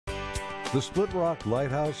The Split Rock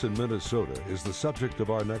Lighthouse in Minnesota is the subject of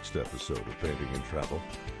our next episode of Painting and Travel.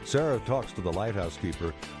 Sarah talks to the lighthouse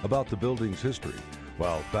keeper about the building's history,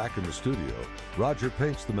 while back in the studio, Roger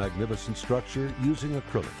paints the magnificent structure using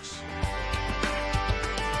acrylics.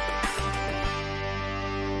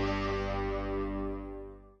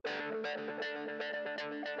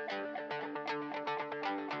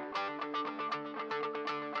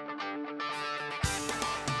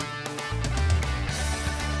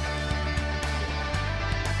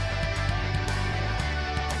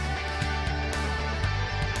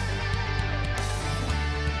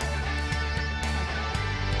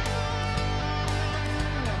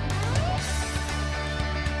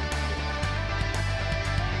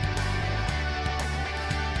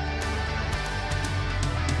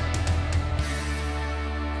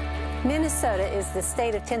 Minnesota is the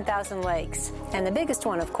state of 10,000 lakes, and the biggest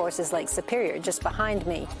one, of course, is Lake Superior, just behind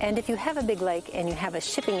me. And if you have a big lake and you have a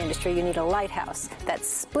shipping industry, you need a lighthouse. That's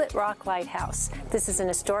Split Rock Lighthouse. This is an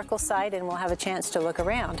historical site, and we'll have a chance to look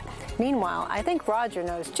around. Meanwhile, I think Roger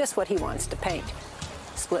knows just what he wants to paint.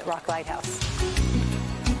 Split Rock Lighthouse.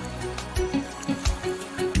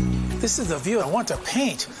 This is the view I want to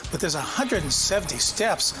paint, but there's 170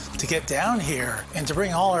 steps to get down here, and to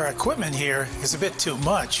bring all our equipment here is a bit too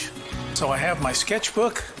much. So I have my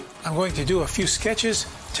sketchbook. I'm going to do a few sketches,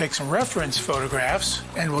 take some reference photographs,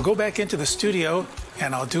 and we'll go back into the studio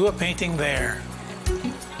and I'll do a painting there.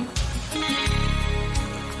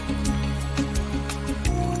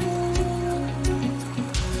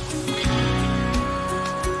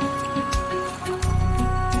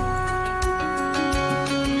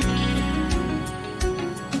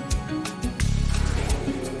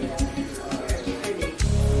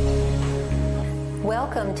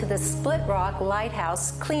 Welcome to the Split Rock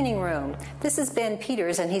Lighthouse cleaning room. This is Ben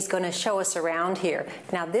Peters, and he's going to show us around here.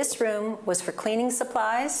 Now, this room was for cleaning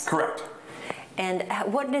supplies? Correct. And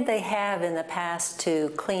what did they have in the past to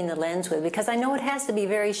clean the lens with? Because I know it has to be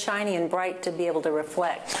very shiny and bright to be able to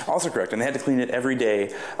reflect. Also correct, and they had to clean it every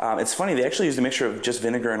day. It's funny, they actually used a mixture of just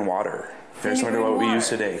vinegar and water. Very similar to what we use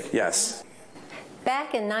today, yes.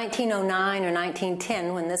 Back in 1909 or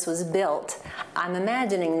 1910, when this was built, I'm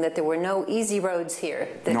imagining that there were no easy roads here.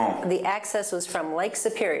 No. The access was from Lake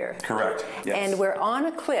Superior. Correct, yes. And we're on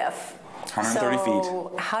a cliff. 130 so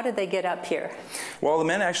feet. How did they get up here? Well, the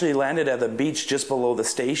men actually landed at the beach just below the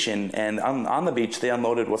station, and on the beach they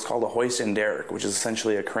unloaded what's called a hoist and derrick, which is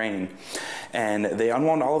essentially a crane. And they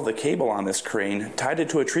unwound all of the cable on this crane, tied it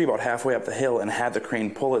to a tree about halfway up the hill, and had the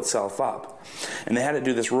crane pull itself up. And they had to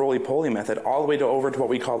do this roly-poly method all the way over to what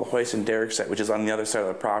we call the hoist and derrick set, which is on the other side of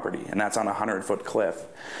the property, and that's on a 100-foot cliff.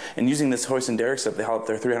 And using this hoist and derrick set, they hauled up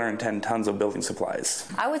their 310 tons of building supplies.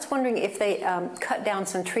 I was wondering if they cut down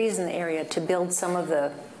some trees in the area to build some of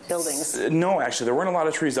the buildings. No, actually, there weren't a lot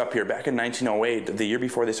of trees up here. Back in 1908, the year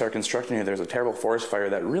before they started constructing here, there was a terrible forest fire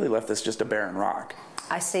that really left this just a barren rock.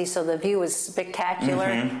 I see, so the view was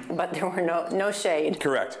spectacular, but there were no shade.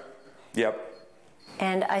 Correct. Yep.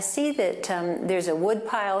 And I see that there's a wood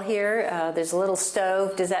pile here. There's a little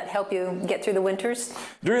stove. Does that help you get through the winters?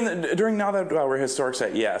 During now that we're a historic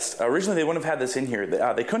site, yes. Originally, they wouldn't have had this in here.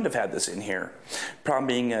 They couldn't have had this in here. Problem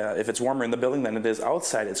being, if it's warmer in the building than it is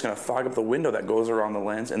outside, it's going to fog up the window that goes around the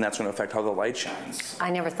lens, and that's going to affect how the light shines. I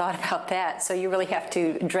never thought about that. So you really have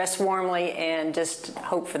to dress warmly and just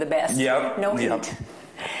hope for the best. Yep. No heat. Yep.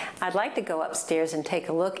 I'd like to go upstairs and take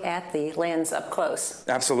a look at the lens up close.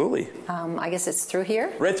 Absolutely. I guess it's through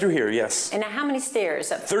here? Right through here, yes. And now how many stairs?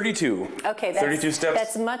 32. Okay, 32 steps.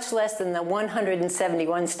 That's much less than the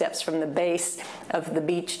 171 steps from the base of the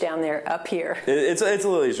beach down there up here. It's a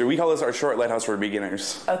little easier. We call this our short lighthouse for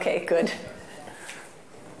beginners. Okay, good.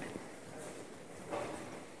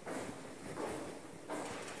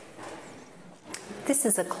 This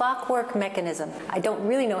is a clockwork mechanism. I don't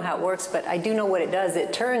really know how it works, but I do know what it does.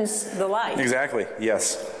 It turns the light. Exactly,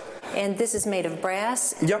 yes. And this is made of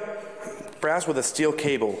brass? Yep. Brass with a steel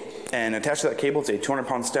cable. And attached to that cable is a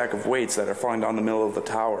 200-pound stack of weights that are falling down the middle of the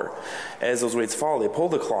tower. As those weights fall, they pull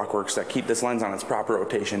the clockworks that keep this lens on its proper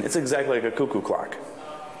rotation. It's exactly like a cuckoo clock.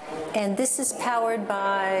 And this is powered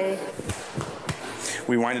by?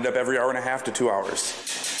 We wind it up every hour and a half to 2 hours.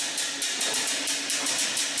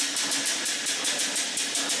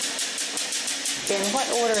 In what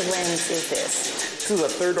order lens is this? This is a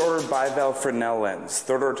third order bivalve Fresnel lens.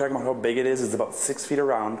 Third order, talking about how big it is, it's about 6 feet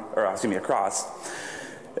around, or excuse me, across.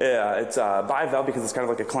 It's bivalve because it's kind of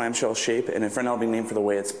like a clamshell shape, and Fresnel being named for the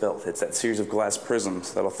way it's built. It's that series of glass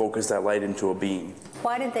prisms that'll focus that light into a beam.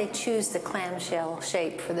 Why did they choose the clamshell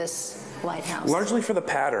shape for this? lighthouse? Largely for the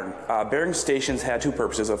pattern. Bearing stations had two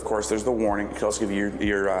purposes, of course. There's the warning. It could also give you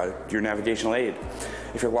your navigational aid.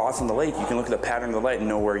 If you're lost in the lake, you can look at the pattern of the light and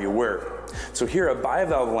know where you were. So here, a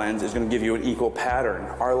bivalve lens is going to give you an equal pattern.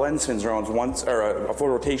 Our lens spins around once, or a full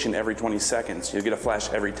rotation every 20 seconds. You'll get a flash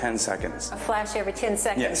every 10 seconds. A flash every 10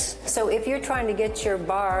 seconds? Yes. So if you're trying to get your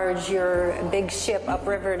barge, your big ship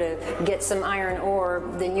upriver to get some iron ore,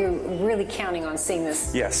 then you're really counting on seeing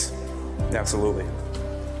this? Yes, absolutely.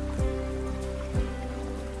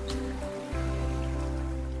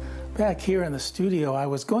 Back here in the studio, I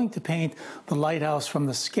was going to paint the lighthouse from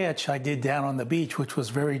the sketch I did down on the beach, which was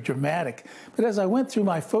very dramatic. But as I went through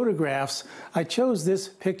my photographs, I chose this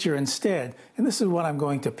picture instead, and this is what I'm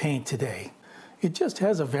going to paint today. It just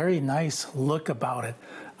has a very nice look about it.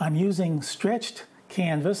 I'm using stretched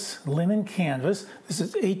canvas, linen canvas. This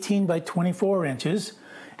is 18 by 24 inches,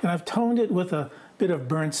 and I've toned it with a bit of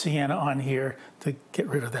burnt sienna on here to get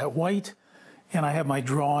rid of that white. And I have my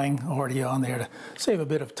drawing already on there to save a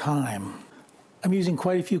bit of time. I'm using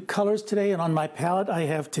quite a few colors today, and on my palette I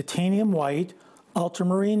have titanium white,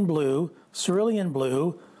 ultramarine blue, cerulean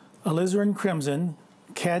blue, alizarin crimson,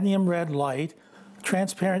 cadmium red light,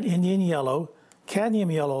 transparent Indian yellow,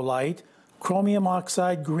 cadmium yellow light, chromium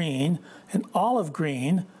oxide green, and olive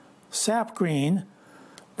green, sap green,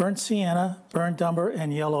 burnt sienna, burnt umber,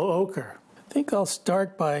 and yellow ochre. I think I'll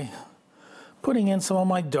start by putting in some of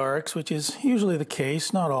my darks, which is usually the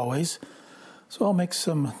case, not always. So I'll mix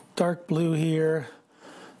some dark blue here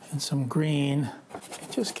and some green.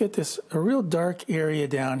 Just get this a real dark area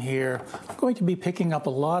down here. I'm going to be picking up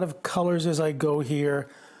a lot of colors as I go here,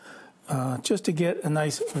 just to get a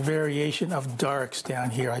nice variation of darks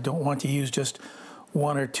down here. I don't want to use just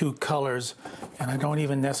one or two colors, and I don't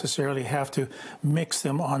even necessarily have to mix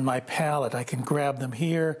them on my palette. I can grab them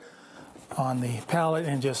here on the palette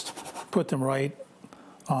and just put them right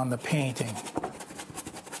on the painting.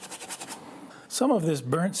 Some of this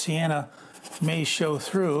burnt sienna may show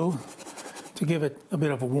through to give it a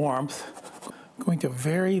bit of warmth. I'm going to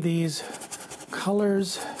vary these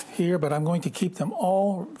colors here, but I'm going to keep them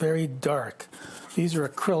all very dark. These are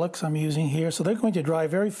acrylics I'm using here, so they're going to dry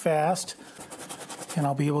very fast, and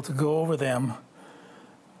I'll be able to go over them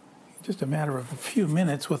in just a matter of a few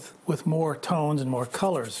minutes with more tones and more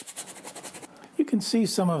colors. You can see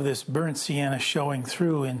some of this burnt sienna showing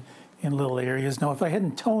through in little areas. Now, if I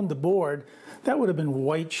hadn't toned the board, that would have been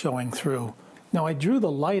white showing through. Now, I drew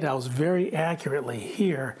the lighthouse very accurately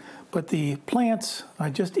here, but the plants, I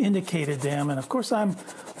just indicated them, and of course I'm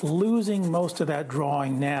losing most of that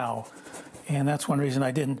drawing now. And that's one reason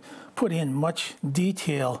I didn't put in much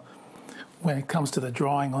detail when it comes to the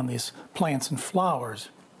drawing on these plants and flowers.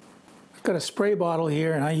 I've got a spray bottle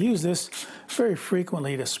here, and I use this very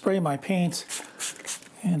frequently to spray my paints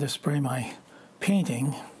and to spray my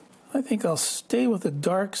painting. I think I'll stay with the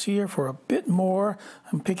darks here for a bit more.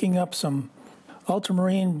 I'm picking up some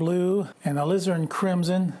ultramarine blue and alizarin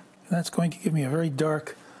crimson. That's going to give me a very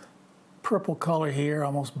dark purple color here,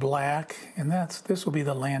 almost black. And this will be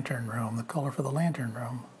the lantern room, the color for the lantern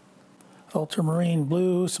room. Ultramarine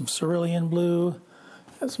blue, some cerulean blue.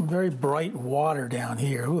 Got some very bright water down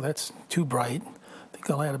here. Ooh, that's too bright. I think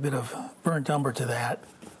I'll add a bit of burnt umber to that.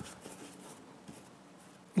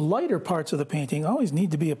 Lighter parts of the painting always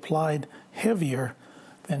need to be applied heavier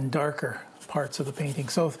than darker parts of the painting.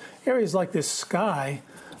 So areas like this sky,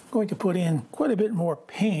 I'm going to put in quite a bit more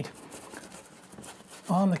paint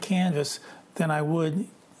on the canvas than I would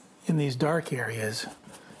in these dark areas.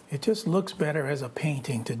 It just looks better as a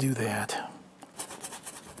painting to do that.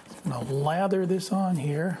 I'm going to lather this on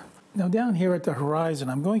here. Now down here at the horizon,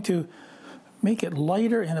 I'm going to make it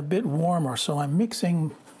lighter and a bit warmer, so I'm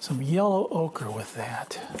mixing some yellow ochre with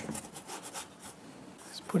that.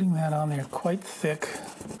 Just putting that on there quite thick.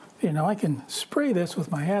 You know, I can spray this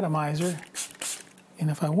with my atomizer,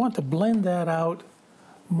 and if I want to blend that out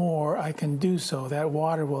more, I can do so. That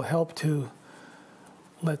water will help to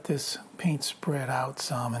let this paint spread out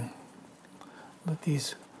some and let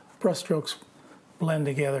these brushstrokes blend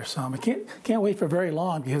together some. I can't wait for very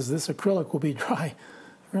long because this acrylic will be dry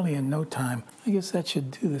really in no time. I guess that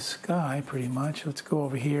should do the sky pretty much. Let's go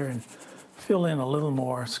over here and fill in a little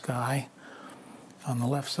more sky on the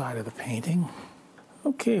left side of the painting.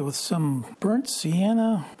 Okay, with some burnt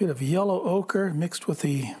sienna, a bit of yellow ochre mixed with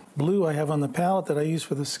the blue I have on the palette that I use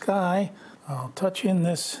for the sky, I'll touch in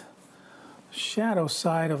this shadow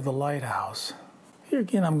side of the lighthouse. Here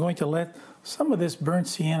again, I'm going to let some of this burnt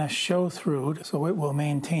sienna show through so it will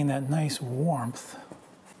maintain that nice warmth.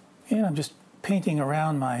 And I'm just painting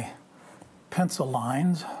around my pencil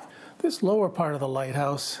lines. This lower part of the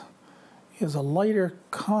lighthouse is a lighter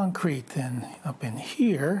concrete than up in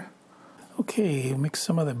here. Okay, mix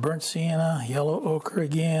some of the burnt sienna, yellow ochre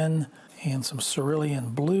again, and some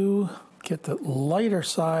cerulean blue. Get the lighter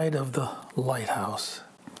side of the lighthouse.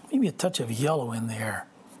 Maybe a touch of yellow in there.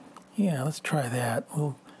 Yeah, let's try that. A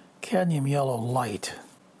little cadmium yellow light.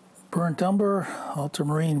 Burnt umber,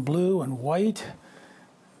 ultramarine blue, and white.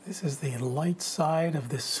 This is the light side of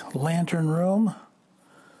this lantern room.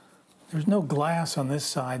 There's no glass on this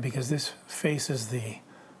side because this faces the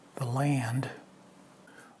land.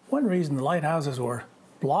 One reason the lighthouses were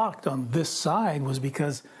blocked on this side was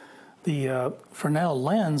because the Fresnel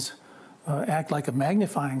lens act like a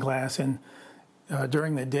magnifying glass, and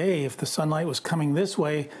during the day, if the sunlight was coming this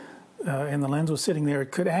way and the lens was sitting there,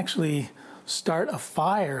 it could actually start a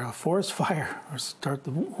fire, a forest fire, or start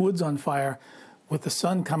the woods on fire with the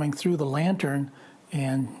sun coming through the lantern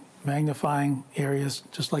and magnifying areas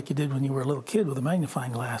just like you did when you were a little kid with a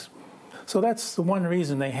magnifying glass. So that's the one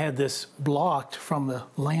reason they had this blocked from the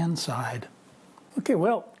land side. Okay,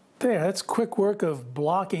 well, that's quick work of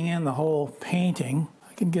blocking in the whole painting.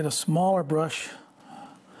 I can get a smaller brush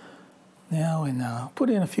now and put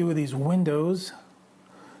in a few of these windows.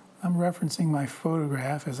 I'm referencing my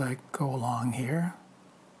photograph as I go along here.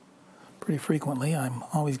 Pretty frequently, I'm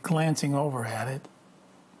always glancing over at it.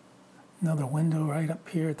 Another window right up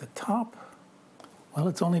here at the top. Well,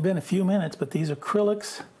 it's only been a few minutes, but these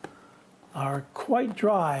acrylics are quite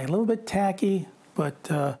dry, a little bit tacky, but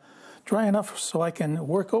dry enough so I can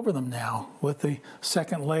work over them now with the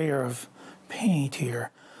second layer of paint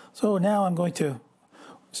here. So now I'm going to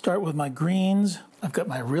start with my greens. I've got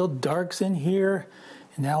my real darks in here,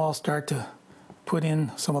 and now I'll start to put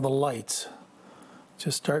in some of the lights.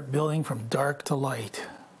 Just start building from dark to light.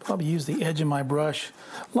 Probably use the edge of my brush.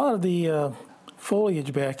 A lot of the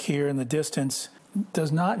foliage back here in the distance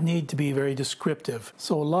does not need to be very descriptive.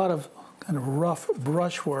 So a lot of kind of rough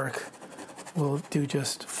brush work will do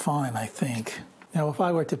just fine, I think. Now, if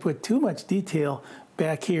I were to put too much detail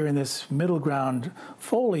back here in this middle ground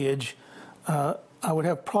foliage, I would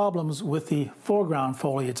have problems with the foreground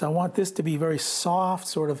foliage. I want this to be very soft,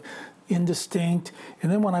 sort of indistinct,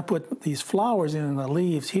 and then when I put these flowers in and the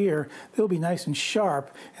leaves here, they'll be nice and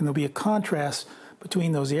sharp, and there'll be a contrast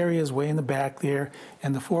between those areas way in the back there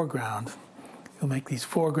and the foreground. It'll make these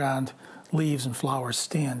foreground leaves and flowers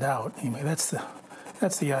stand out. Anyway, that's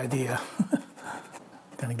the idea. I'm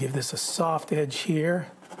going to give this a soft edge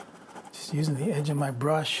here, just using the edge of my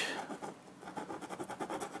brush.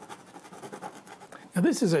 Now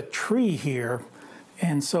this is a tree here,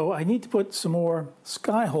 and so I need to put some more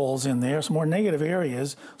sky holes in there, some more negative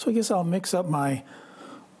areas. So I guess I'll mix up my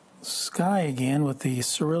sky again with the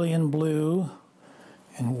cerulean blue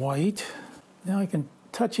and white. Now I can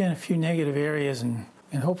touch in a few negative areas and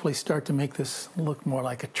hopefully start to make this look more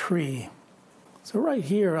like a tree. So right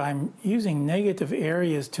here I'm using negative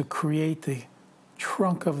areas to create the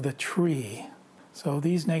trunk of the tree. So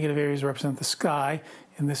these negative areas represent the sky,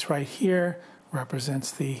 and this right here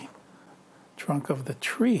represents the trunk of the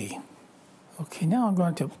tree. Okay, now I'm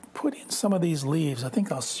going to put in some of these leaves. I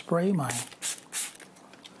think I'll spray my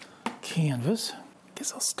canvas. I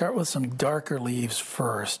guess I'll start with some darker leaves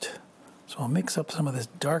first. So I'll mix up some of this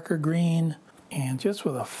darker green, and just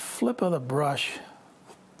with a flip of the brush,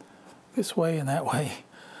 this way and that way,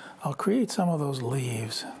 I'll create some of those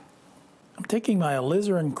leaves. I'm taking my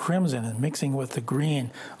alizarin crimson and mixing with the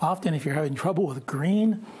green. Often if you're having trouble with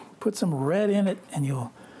green, put some red in it and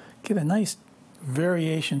you'll get a nice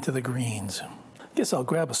variation to the greens. I guess I'll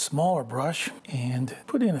grab a smaller brush and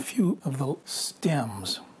put in a few of the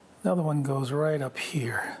stems. Another one goes right up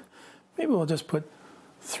here. Maybe we'll just put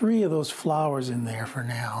 3 of those flowers in there for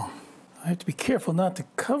now. I have to be careful not to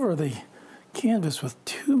cover the canvas with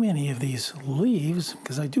too many of these leaves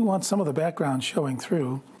because I do want some of the background showing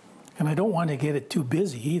through, and I don't want to get it too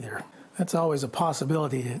busy either. That's always a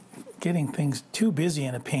possibility, getting things too busy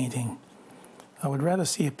in a painting. I would rather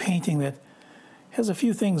see a painting that has a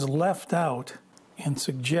few things left out and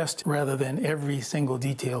suggest rather than every single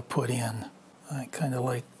detail put in. I kind of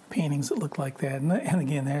like paintings that look like that. And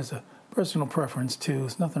again, there's a personal preference too.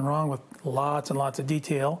 There's nothing wrong with lots and lots of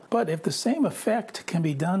detail. But if the same effect can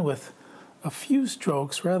be done with a few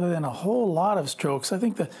strokes rather than a whole lot of strokes, I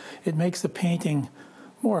think that it makes the painting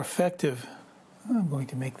more effective. I'm going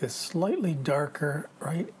to make this slightly darker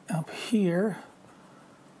right up here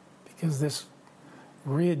because this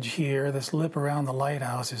ridge here, this lip around the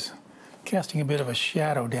lighthouse, is casting a bit of a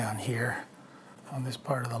shadow down here on this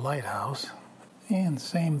part of the lighthouse. And the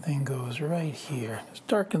same thing goes right here. Just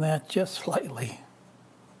darken that just slightly.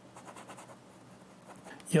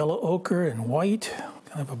 Yellow ochre and white,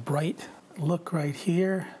 kind of a bright look right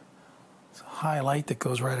here. It's a highlight that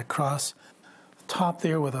goes right across the top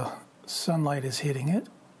there with a sunlight is hitting it.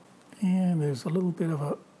 And there's a little bit of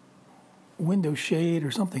a window shade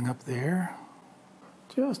or something up there.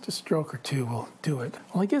 Just a stroke or two will do it.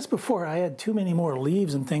 Well, I guess before I add too many more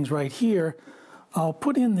leaves and things right here, I'll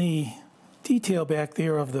put in the detail back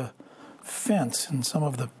there of the fence and some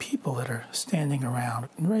of the people that are standing around.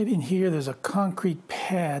 And right in here, there's a concrete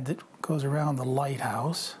pad that goes around the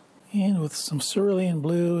lighthouse. And with some cerulean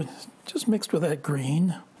blue, just mixed with that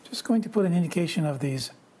green. Just going to put an indication of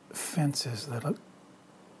these fences that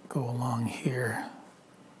go along here.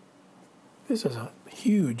 This is a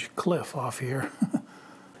huge cliff off here.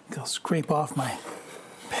 I'll scrape off my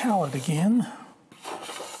palette again.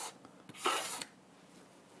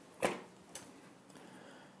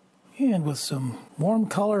 And with some warm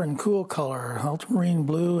color and cool color, ultramarine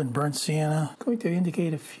blue and burnt sienna, I'm going to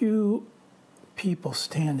indicate a few people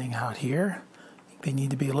standing out here. I think they need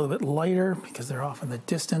to be a little bit lighter because they're off in the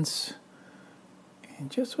distance. And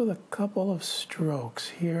just with a couple of strokes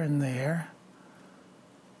here and there,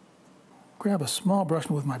 grab a small brush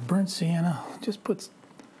with my burnt sienna, just put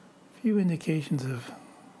a few indications of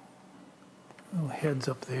little heads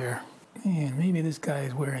up there. And maybe this guy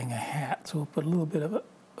is wearing a hat, so we'll put a little bit of a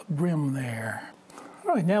brim there.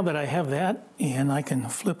 All right, now that I have that in, I can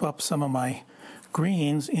flip up some of my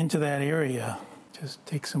greens into that area. Just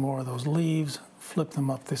take some more of those leaves, flip them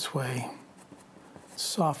up this way,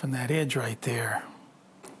 soften that edge right there.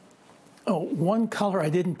 Oh, one color I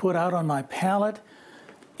didn't put out on my palette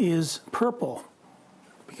is purple,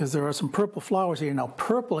 because there are some purple flowers here. Now,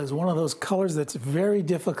 purple is one of those colors that's very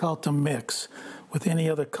difficult to mix with any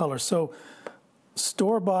other color. So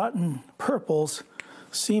store-bought purples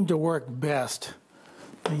seem to work best.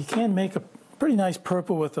 Now, you can make a pretty nice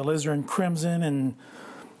purple with alizarin crimson and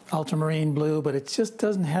ultramarine blue, but it just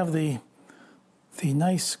doesn't have the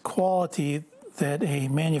nice quality that a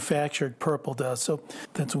manufactured purple does. So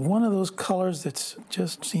that's one of those colors that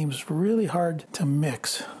just seems really hard to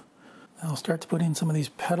mix. I'll start to put in some of these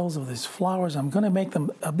petals of these flowers. I'm going to make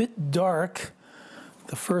them a bit dark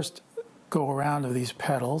the first go around of these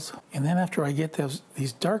petals, and then after I get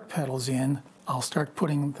these dark petals in, I'll start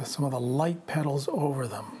putting some of the light petals over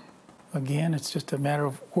them. Again, it's just a matter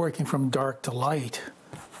of working from dark to light.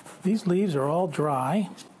 These leaves are all dry,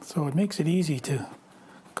 so it makes it easy to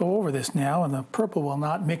go over this now, and the purple will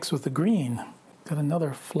not mix with the green. Got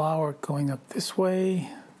another flower going up this way.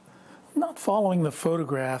 I'm not following the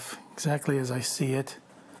photograph exactly as I see it,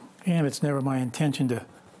 and it's never my intention to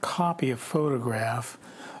copy a photograph.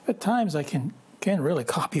 At times I can really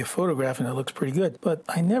copy a photograph and it looks pretty good, but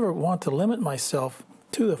I never want to limit myself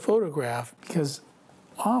to the photograph because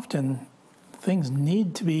often things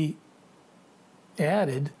need to be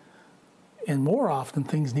added and more often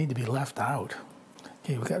things need to be left out.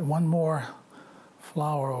 Okay, we've got one more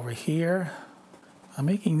flower over here. I'm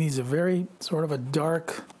making these a very sort of a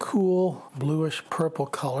dark, cool, bluish purple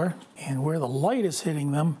color, and where the light is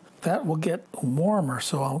hitting them, that will get warmer.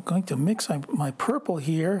 So I'm going to mix my purple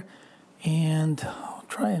here and I'll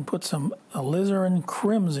try and put some alizarin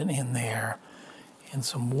crimson in there and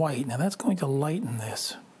some white. Now that's going to lighten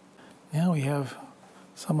this. Now we have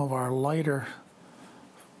some of our lighter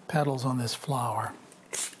petals on this flower.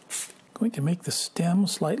 I'm going to make the stem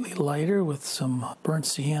slightly lighter with some burnt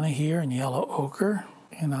sienna here and yellow ochre.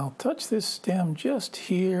 And I'll touch this stem just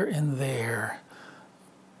here and there.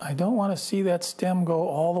 I don't want to see that stem go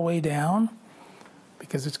all the way down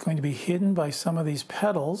because it's going to be hidden by some of these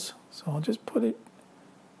petals. So I'll just put it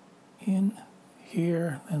in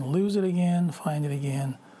here and lose it again, find it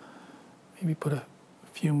again. Maybe put a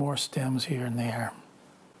few more stems here and there.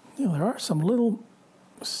 You know, there are some little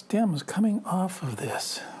stems coming off of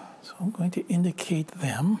this. So I'm going to indicate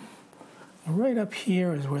them. Right up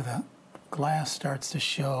here is where the glass starts to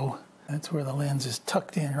show. That's where the lens is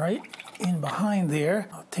tucked in, right in behind there.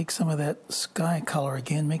 I'll take some of that sky color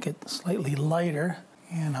again, make it slightly lighter,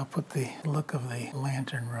 and I'll put the look of the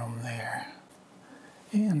lantern room there.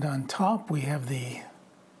 And on top we have the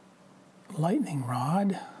lightning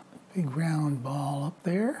rod, big round ball up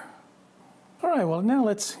there. All right, well now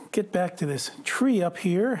let's get back to this tree up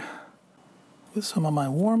here with some of my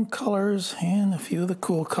warm colors and a few of the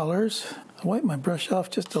cool colors. I'll wipe my brush off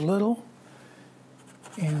just a little.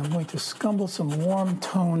 And I'm going to scumble some warm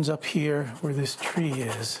tones up here where this tree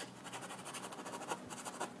is.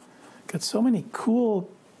 Got so many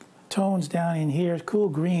cool tones down in here, cool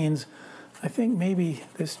greens. I think maybe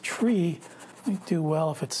this tree might do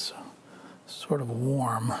well if it's sort of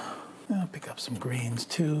warm. I'll pick up some greens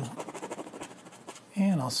too.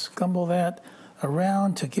 And I'll scumble that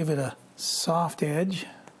around to give it a soft edge.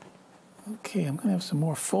 Okay, I'm going to have some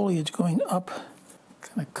more foliage going up,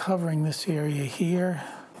 kind of covering this area here.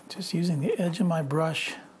 Just using the edge of my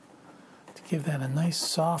brush to give that a nice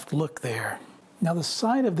soft look there. Now the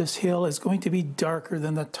side of this hill is going to be darker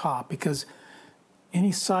than the top because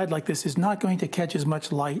any side like this is not going to catch as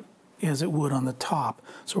much light as it would on the top.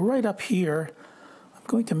 So right up here, I'm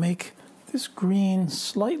going to make this green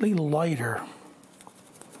slightly lighter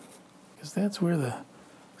because that's where the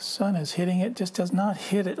sun is hitting it. Just does not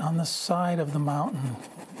hit it on the side of the mountain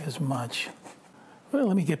as much. Well,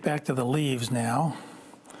 let me get back to the leaves now.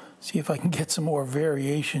 See if I can get some more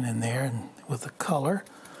variation in there and with the color.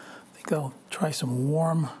 I think I'll try some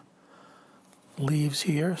warm leaves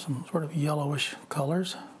here, some sort of yellowish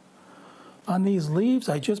colors. On these leaves,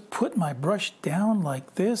 I just put my brush down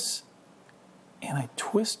like this and I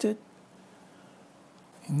twist it,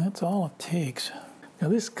 and that's all it takes. Now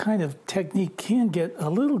this kind of technique can get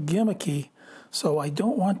a little gimmicky, so I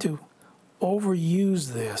don't want to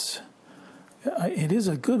overuse this. It is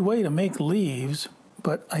a good way to make leaves,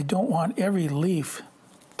 but I don't want every leaf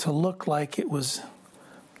to look like it was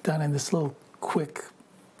done in this little quick,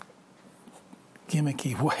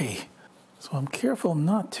 gimmicky way. So I'm careful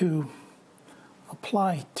not to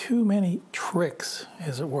apply too many tricks,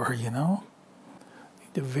 as it were, you know.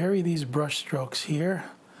 Need to vary these brush strokes here.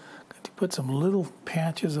 Got to put some little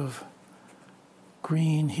patches of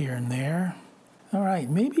green here and there. All right,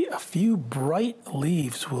 maybe a few bright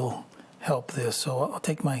leaves will help this. So I'll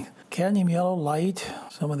take my cadmium yellow light,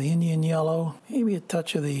 some of the Indian yellow, maybe a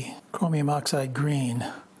touch of the chromium oxide green,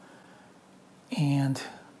 and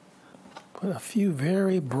put a few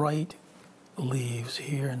very bright leaves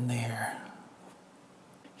here and there.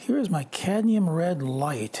 Here's my cadmium red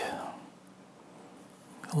light,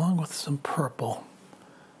 along with some purple.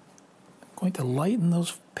 I'm going to lighten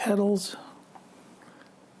those petals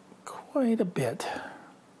quite a bit.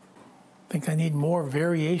 I think I need more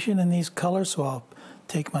variation in these colors, so I'll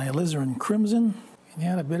take my alizarin crimson and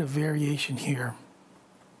add a bit of variation here.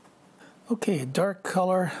 Okay, a dark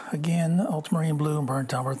color, again, ultramarine blue and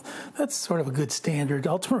burnt umber. That's sort of a good standard,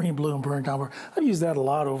 ultramarine blue and burnt umber. I've used that a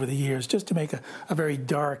lot over the years just to make a very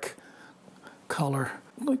dark color.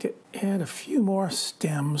 I'm going to add a few more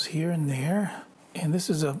stems here and there. And this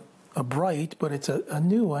is a bright, but it's a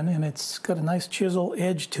new one, and it's got a nice chisel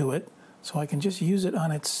edge to it. So I can just use it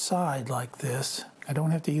on its side like this. I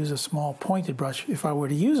don't have to use a small pointed brush. If I were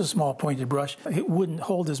to use a small pointed brush, it wouldn't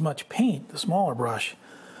hold as much paint, the smaller brush.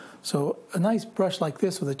 So a nice brush like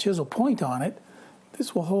this with a chisel point on it,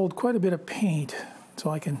 this will hold quite a bit of paint.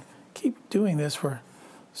 So I can keep doing this for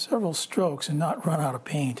several strokes and not run out of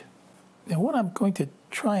paint. Now what I'm going to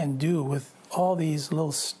try and do with all these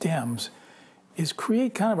little stems is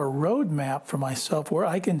create kind of a road map for myself where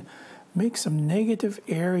I can make some negative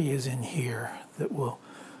areas in here that will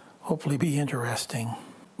hopefully be interesting.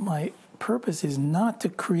 My purpose is not to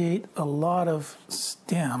create a lot of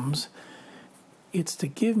stems. It's to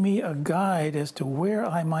give me a guide as to where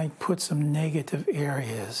I might put some negative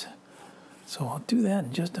areas. So I'll do that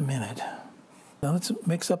in just a minute. Now let's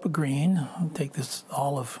mix up a green. I'll take this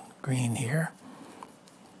olive green here.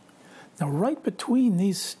 Now right between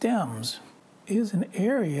these stems is an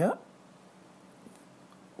area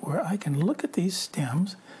where I can look at these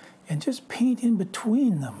stems and just paint in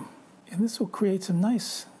between them. And this will create some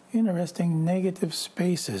nice, interesting negative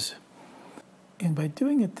spaces. And by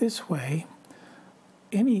doing it this way,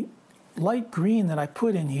 any light green that I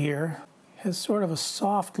put in here has sort of a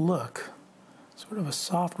soft look, sort of a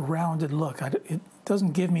soft rounded look. It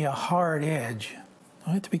doesn't give me a hard edge.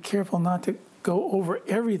 I have to be careful not to go over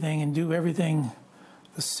everything and do everything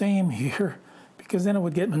the same here, because then it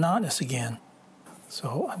would get monotonous again.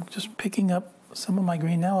 So I'm just picking up some of my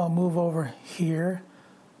green. Now I'll move over here,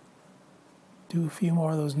 do a few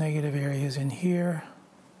more of those negative areas in here.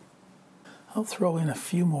 I'll throw in a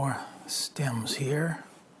few more stems here,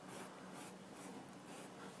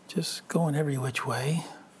 just going every which way.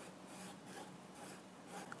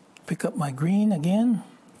 Pick up my green again,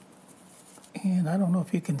 and I don't know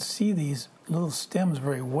if you can see these little stems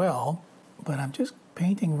very well, but I'm just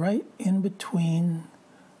painting right in between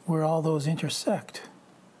where all those intersect.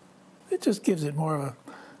 It just gives it more of a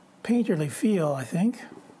painterly feel, I think.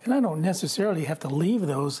 And I don't necessarily have to leave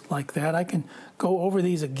those like that. I can go over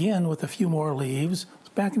these again with a few more leaves. It's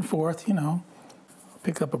back and forth, you know.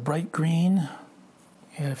 Pick up a bright green,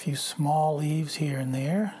 add a few small leaves here and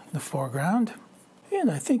there in the foreground. And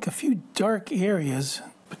I think a few dark areas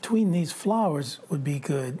between these flowers would be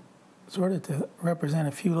good, sort of to represent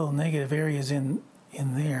a few little negative areas in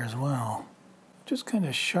there as well. Just kind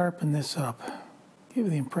of sharpen this up, give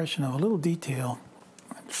the impression of a little detail.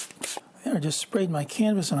 There, I just sprayed my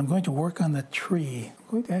canvas and I'm going to work on the tree.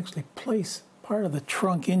 I'm going to actually place part of the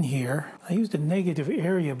trunk in here. I used a negative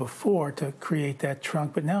area before to create that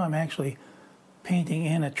trunk, but now I'm actually painting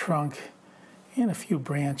in a trunk and a few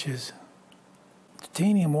branches.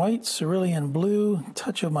 Titanium white, cerulean blue,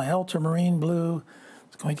 touch of my ultramarine blue.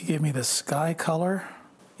 It's going to give me the sky color.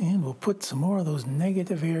 And we'll put some more of those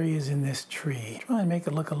negative areas in this tree. Try and make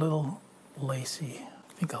it look a little lacy.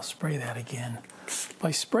 I think I'll spray that again.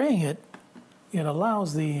 By spraying it, it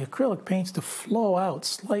allows the acrylic paints to flow out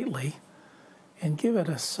slightly and give it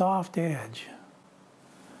a soft edge.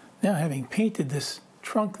 Now, having painted this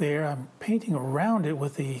trunk there, I'm painting around it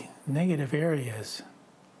with the negative areas.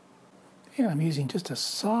 And I'm using just a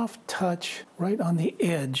soft touch right on the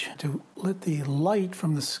edge to let the light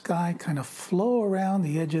from the sky kind of flow around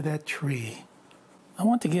the edge of that tree. I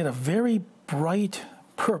want to get a very bright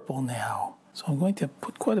purple now. So I'm going to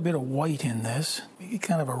put quite a bit of white in this, make it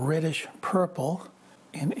kind of a reddish purple,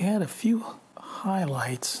 and add a few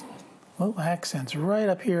highlights, little accents right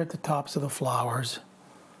up here at the tops of the flowers.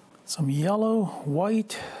 Some yellow,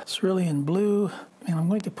 white, cerulean blue, and I'm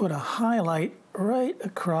going to put a highlight right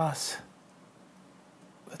across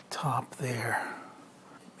the top there.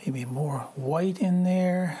 Maybe more white in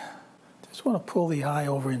there. Just want to pull the eye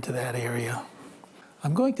over into that area.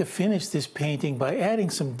 I'm going to finish this painting by adding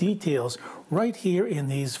some details right here in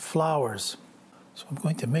these flowers. So I'm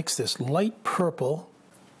going to mix this light purple.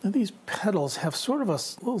 Now these petals have sort of a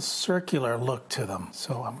little circular look to them.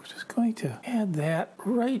 So I'm just going to add that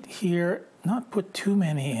right here, not put too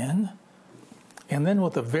many in. And then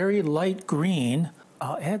with a very light green,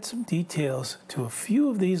 I'll add some details to a few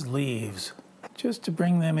of these leaves just to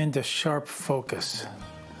bring them into sharp focus.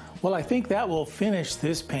 Well, I think that will finish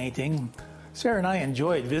this painting. Sarah and I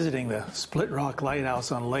enjoyed visiting the Split Rock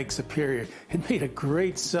Lighthouse on Lake Superior. It made a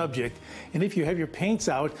great subject, and if you have your paints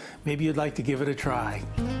out, maybe you'd like to give it a try.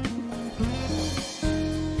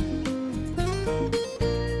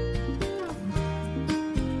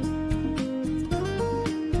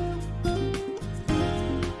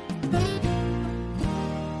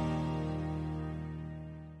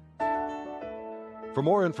 For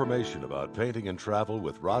more information about painting and travel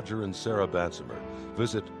with Roger and Sarah Bansemer,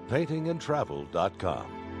 visit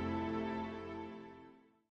paintingandtravel.com.